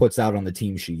manager puts out on the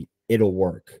team sheet, it'll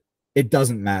work. It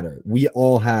doesn't matter.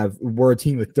 We're a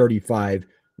team of 35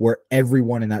 where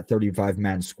everyone in that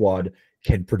 35-man squad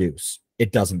can produce.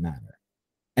 It doesn't matter."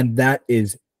 And that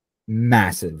is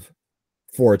massive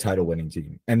for a title-winning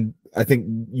team. And I think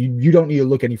you don't need to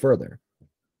look any further.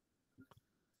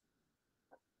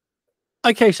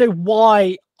 Okay, so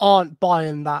why aren't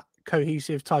Bayern that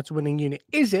cohesive title-winning unit?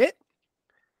 Is it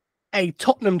a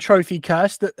Tottenham trophy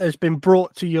curse that has been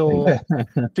brought to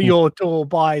your door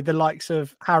by the likes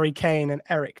of Harry Kane and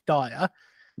Eric Dyer?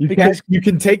 You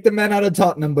can take the men out of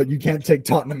Tottenham, but you can't take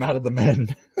Tottenham out of the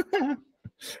men.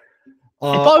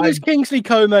 If I was Kingsley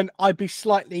Coman, I'd be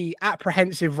slightly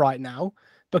apprehensive right now,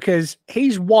 because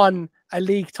he's won a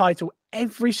league title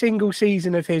every single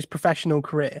season of his professional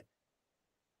career.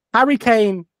 Harry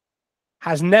Kane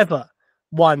has never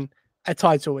won a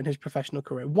title in his professional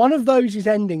career. One of those is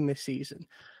ending this season.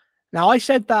 Now, I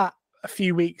said that a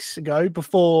few weeks ago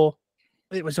before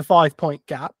it was a 5-point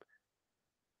gap.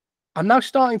 I'm now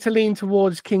starting to lean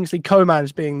towards Kingsley Coman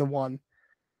as being the one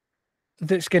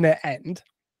that's going to end.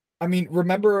 I mean,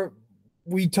 remember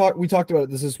we talked about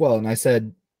this as well, and I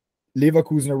said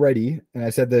Leverkusen are ready, and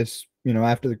I said this,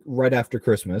 right after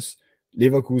Christmas,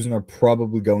 Leverkusen are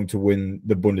probably going to win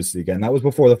the Bundesliga, and that was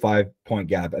before the 5-point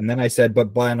gap. And then I said,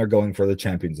 but Bayern are going for the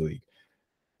Champions League.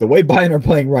 The way Bayern are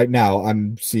playing right now,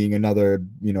 I'm seeing another,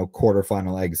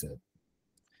 quarterfinal exit.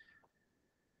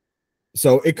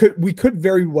 So we could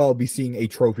very well be seeing a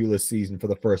trophyless season for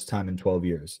the first time in 12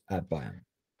 years at Bayern.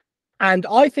 And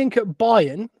I think at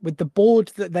Bayern, with the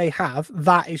board that they have,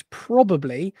 that is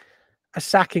probably a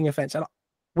sacking offence. And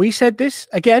we said this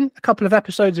again a couple of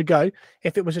episodes ago.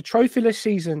 If it was a trophyless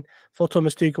season for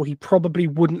Thomas Tuchel, he probably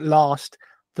wouldn't last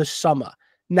the summer.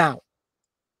 Now,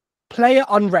 player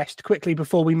unrest quickly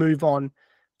before we move on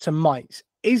to Mainz.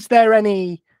 Is there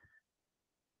any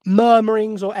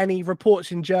murmurings or any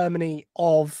reports in Germany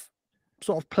of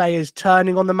sort of players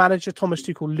turning on the manager, Thomas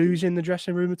Tuchel losing the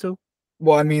dressing room at all?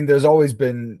 Well, I mean, there's always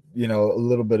been, a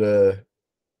little bit of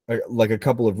like a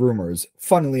couple of rumors.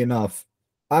 Funnily enough,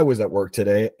 I was at work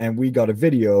today and we got a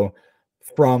video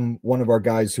from one of our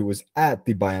guys who was at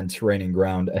the Bayern training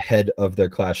ground ahead of their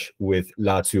clash with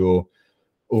Lazio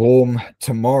Rome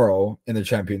tomorrow in the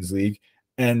Champions League.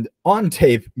 And on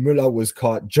tape, Müller was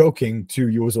caught joking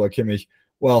to Joshua Kimmich,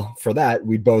 well, for that,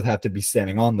 we'd both have to be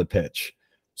standing on the pitch.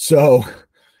 So,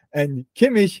 and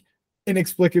Kimmich,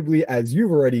 inexplicably, as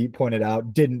you've already pointed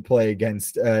out, didn't play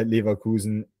against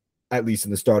Leverkusen, at least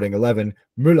in the starting 11.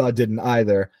 Müller didn't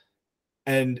either.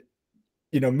 And,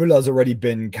 Müller's already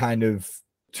been kind of,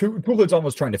 Tuchel's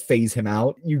almost trying to phase him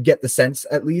out. You get the sense,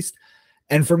 at least.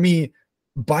 And for me,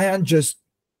 Bayern just,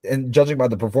 and judging by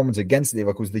the performance against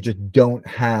Leverkusen, they just don't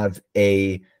have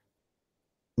a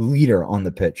leader on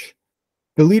the pitch.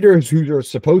 The leaders who are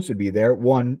supposed to be there,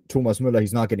 one, Thomas Müller,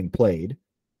 he's not getting played.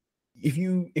 If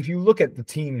you look at the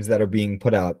teams that are being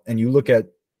put out and you look at,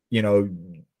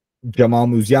 Jamal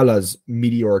Musiala's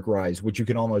meteoric rise, which you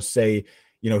can almost say,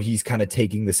 he's kind of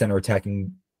taking the center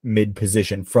attacking mid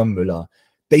position from Müller.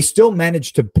 They still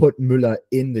managed to put Müller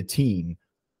in the team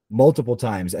multiple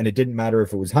times, and it didn't matter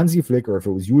if it was Hansi Flick or if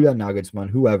it was Julian Nagelsmann,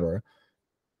 whoever.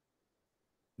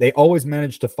 They always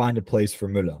managed to find a place for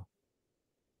Müller.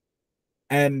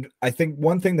 And I think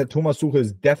one thing that Thomas Tuchel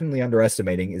is definitely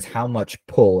underestimating is how much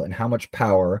pull and how much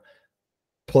power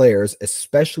players,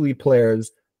 especially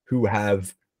players who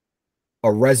have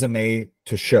a resume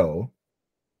to show,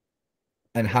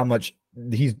 and how much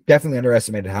he's definitely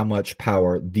underestimated how much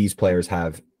power these players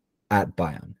have at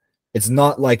Bayern. It's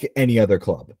not like any other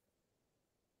club,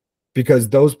 because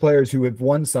those players who have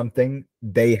won something,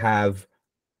 they have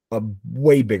a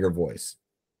way bigger voice.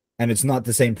 And it's not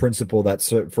the same principle that,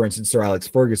 for instance, Sir Alex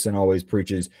Ferguson always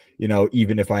preaches,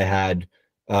 even if I had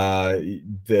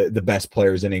the best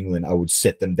players in England, I would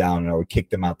sit them down and I would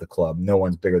kick them out the club. No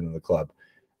one's bigger than the club.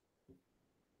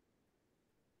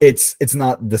 It's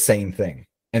not the same thing.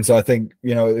 And so I think,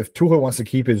 if Tuchel wants to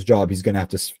keep his job, he's going to have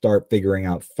to start figuring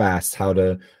out fast how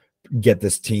to get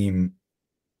this team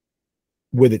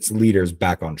with its leaders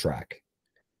back on track.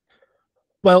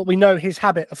 Well, we know his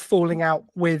habit of falling out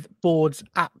with boards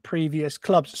at previous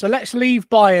clubs. So let's leave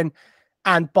Bayern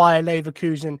and Bayer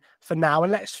Leverkusen for now.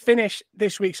 And let's finish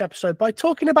this week's episode by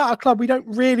talking about a club we don't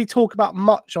really talk about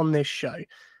much on this show.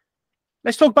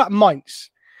 Let's talk about Mainz.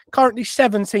 Currently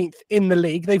 17th in the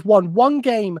league. They've won one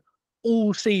game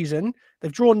all season.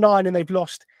 They've drawn 9 and they've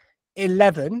lost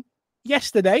 11.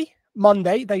 Yesterday,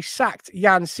 Monday, they sacked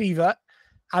Jan Sievert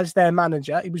as their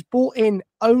manager. He was brought in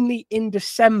only in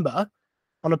December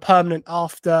on a permanent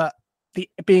after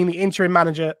being the interim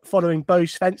manager following Bo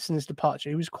Svensson's departure.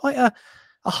 He was quite a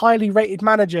highly rated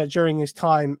manager during his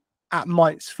time at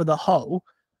Mainz for the whole.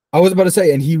 I was about to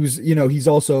say, and he was,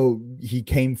 he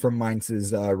came from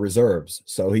Mainz's reserves.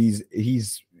 So he's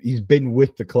been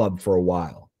with the club for a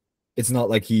while. It's not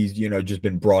like he's, just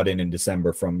been brought in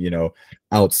December from,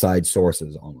 outside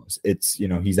sources almost. It's,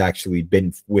 he's actually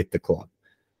been with the club.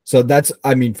 So that's,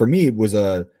 for me, it was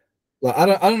I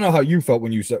don't know how you felt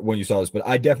when you saw this, but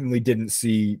I definitely didn't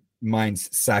see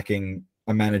Mainz sacking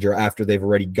a manager after they've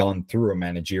already gone through a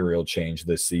managerial change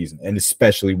this season, and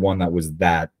especially one that was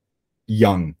that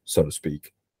young, so to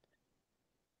speak.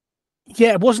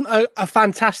 Yeah, it wasn't a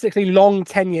fantastically long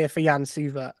tenure for Jan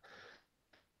Sievert,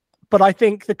 but I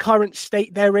think the current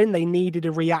state they're in, they needed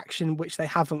a reaction which they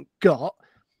haven't got.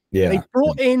 Yeah, they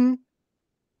brought in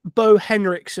Bo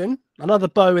Henriksen, another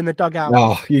Bo in the dugout.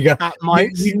 Oh, at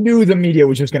Mainz. You knew the media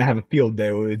was just going to have a field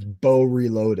day with Bo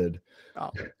reloaded.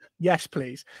 Oh, yes,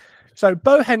 please. So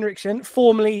Bo Henriksen,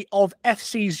 formerly of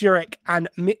FC Zurich and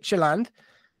Midtjylland,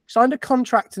 signed a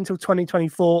contract until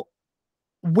 2024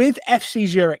 with FC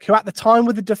Zurich, who at the time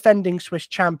were the defending Swiss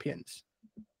champions.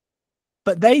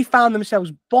 But they found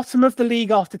themselves bottom of the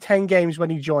league after 10 games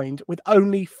when he joined, with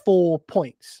only 4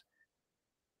 points.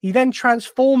 He then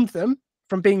transformed them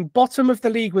from being bottom of the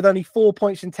league with only 4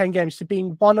 points in 10 games to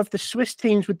being one of the Swiss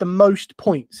teams with the most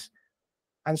points.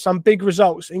 And some big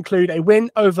results include a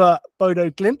win over Bodo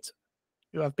Glimt,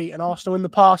 who have beaten Arsenal in the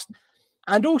past,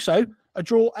 and also a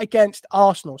draw against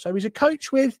Arsenal. So he's a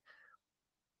coach with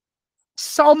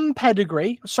some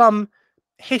pedigree, some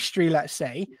history, let's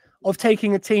say, of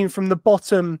taking a team from the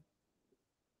bottom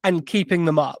and keeping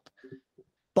them up.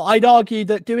 But I'd argue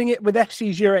that doing it with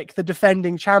FC Zurich, the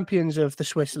defending champions of the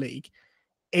Swiss League,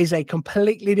 is a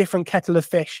completely different kettle of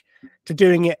fish to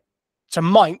doing it to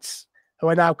Mainz, who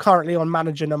are now currently on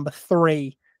manager number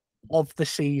 3 of the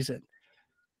season.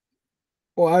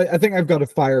 Well, I think I've got a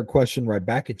fire question right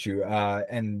back at you,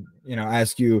 and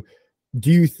ask you: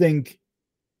 do you think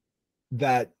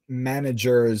that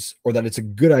managers, or that it's a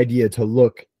good idea to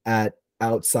look at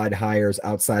outside hires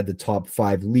outside the top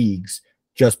 5 leagues,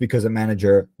 just because a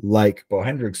manager like Bo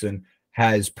Hendrickson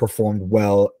has performed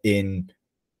well in,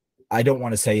 I don't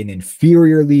want to say an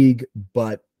inferior league,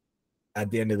 but at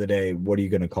the end of the day, what are you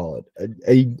going to call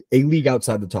it? A league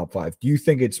outside the top 5. Do you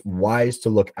think it's wise to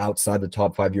look outside the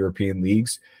top 5 European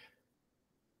leagues?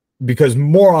 Because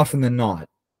more often than not,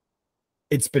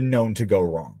 it's been known to go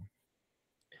wrong.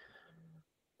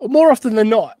 Well, more often than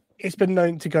not, it's been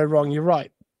known to go wrong. You're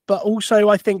right. But also,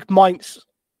 I think Mainz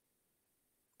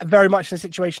are very much in a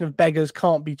situation of beggars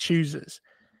can't be choosers.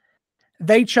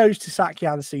 They chose to sack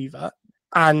Jan Sievert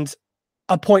and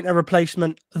appoint a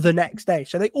replacement the next day.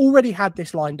 So they already had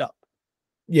this lined up.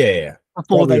 Yeah.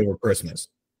 Over Christmas.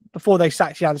 Before they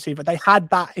sacked Jan Sievert. They had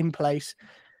that in place.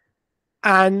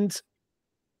 And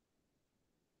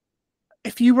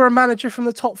if you were a manager from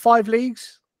the top 5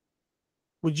 leagues,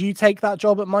 would you take that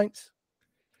job at Mainz?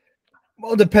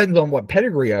 Well, it depends on what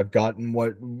pedigree I've got and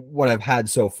what I've had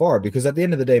so far. Because at the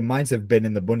end of the day, Mainz have been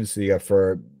in the Bundesliga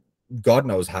for God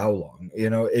knows how long.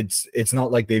 It's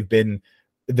not like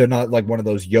they're not like one of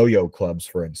those yo-yo clubs,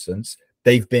 for instance.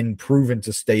 They've been proven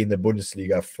to stay in the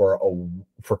Bundesliga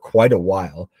for quite a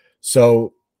while.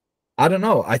 So I don't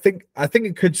know. I think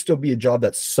it could still be a job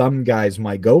that some guys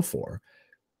might go for.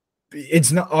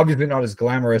 It's not obviously not as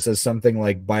glamorous as something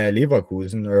like Bayer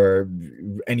Leverkusen or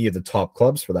any of the top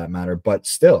clubs for that matter, but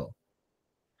still.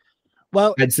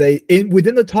 Well, I'd say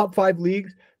within the top 5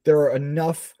 leagues, there are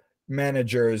enough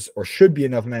managers, or should be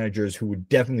enough managers, who would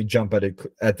definitely jump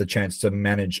at the chance to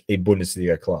manage a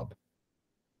Bundesliga club,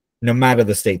 no matter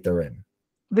the state they're in.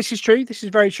 This is true. This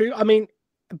is very true. I mean,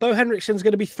 Bo Henriksen's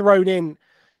going to be thrown in,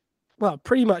 well,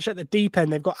 pretty much at the deep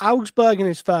end. They've got Augsburg in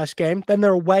his first game. Then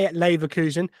they're away at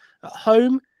Leverkusen, at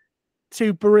home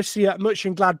to Borussia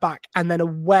Mönchengladbach, and then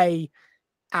away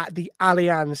at the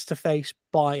Allianz to face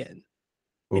Bayern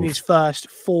in his first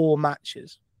 4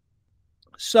 matches.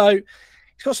 So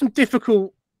he's got some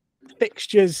difficult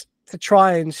fixtures to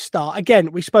try and start.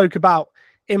 Again, we spoke about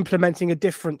implementing a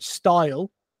different style.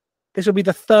 This will be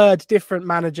the 3rd different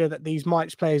manager that these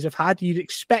Mainz players have had. You'd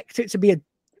expect it to be a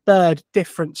 3rd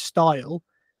different style.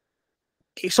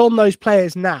 It's on those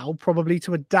players now probably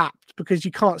to adapt, because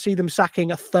you can't see them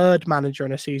sacking a 3rd manager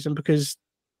in a season because,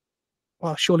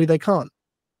 well, surely they can't.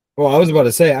 Well, I was about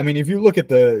to say, I mean, if you look at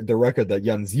the record that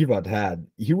Jan Sievert had,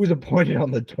 he was appointed on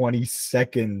the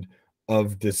 22nd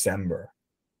of December,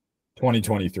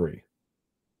 2023.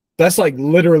 That's like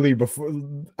literally before.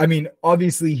 I mean,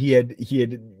 obviously he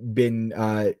had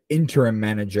been interim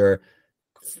manager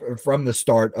from the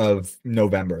start of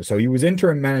November. So he was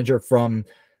interim manager from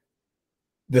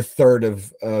the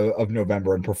 3rd of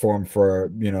November and performed for,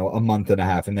 a month and a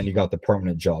half, and then he got the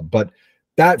permanent job. But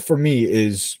that for me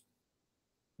is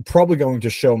probably going to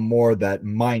show more that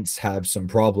Mainz have some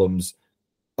problems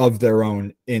of their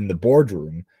own in the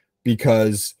boardroom,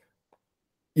 because,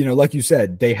 like you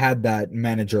said, they had that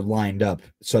manager lined up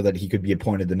so that he could be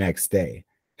appointed the next day.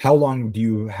 How long do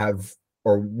you have,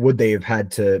 or would they have had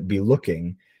to be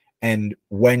looking? And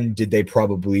when did they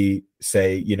probably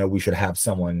say, we should have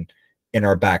someone in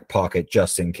our back pocket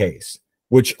just in case?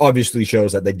 Which obviously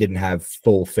shows that they didn't have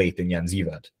full faith in Jan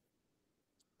Sievert.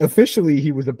 Officially,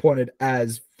 he was appointed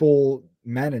as full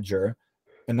manager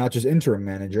and not just interim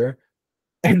manager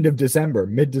end of December,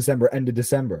 mid-December, end of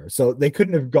December. So they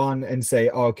couldn't have gone and say,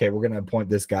 oh, okay, we're going to appoint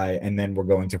this guy and then we're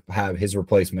going to have his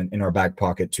replacement in our back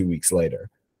pocket 2 weeks later.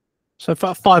 So for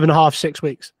 5.5, 6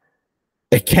 weeks.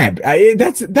 It can't be.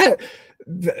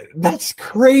 That's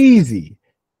crazy.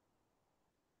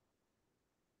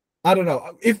 I don't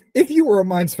know. If you were a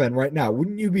Mainz fan right now,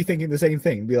 wouldn't you be thinking the same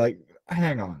thing? Be like,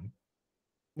 hang on.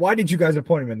 Why did you guys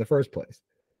appoint him in the first place?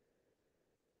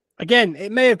 Again,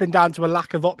 it may have been down to a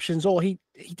lack of options, or he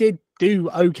did do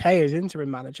okay as interim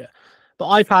manager. But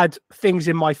I've had things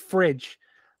in my fridge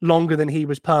longer than he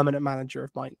was permanent manager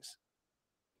of Mainz.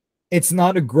 It's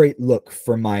not a great look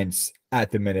for Mainz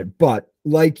at the minute, but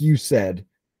like you said,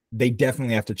 they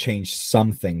definitely have to change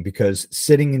something, because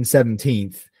sitting in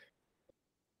 17th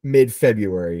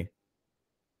mid-February,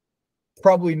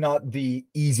 probably not the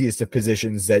easiest of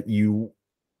positions that you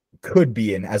could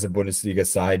be in as a Bundesliga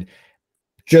side.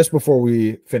 Just before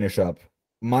we finish up,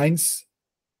 Mainz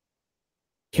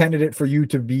candidate for you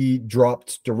to be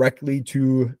dropped directly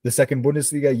to the second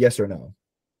Bundesliga? Yes or no?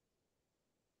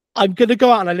 I'm going to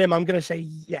go out on a limb. I'm going to say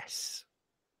yes.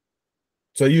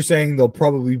 So you're saying they'll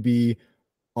probably be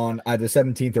on either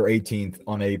 17th or 18th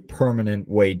on a permanent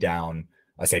way down.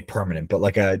 I say permanent, but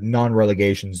like a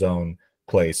non-relegation zone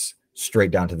place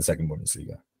straight down to the second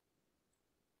Bundesliga.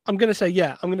 I'm going to say,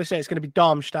 yeah. I'm going to say it's going to be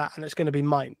Darmstadt and it's going to be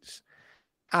Mainz.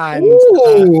 And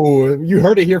you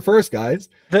heard it here first, guys.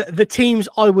 The teams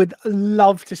I would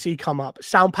love to see come up.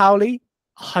 Sao Pauli,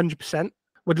 100%.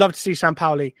 Would love to see Sao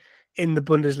Pauli in the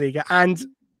Bundesliga. And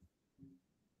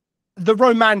the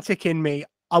romantic in me,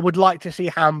 I would like to see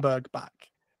Hamburg back.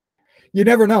 You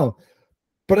never know.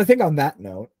 But I think on that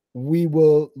note, we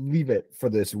will leave it for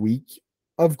this week.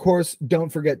 Of course, don't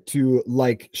forget to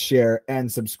like, share,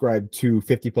 and subscribe to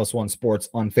 50+1 Sports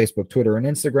on Facebook, Twitter, and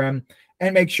Instagram.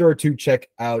 And make sure to check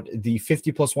out the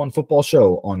 50+1 Football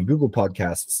Show on Google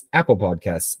Podcasts, Apple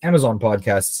Podcasts, Amazon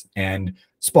Podcasts, and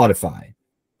Spotify.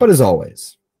 But as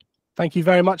always, thank you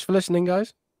very much for listening,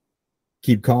 guys.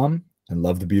 Keep calm and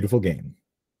love the beautiful game.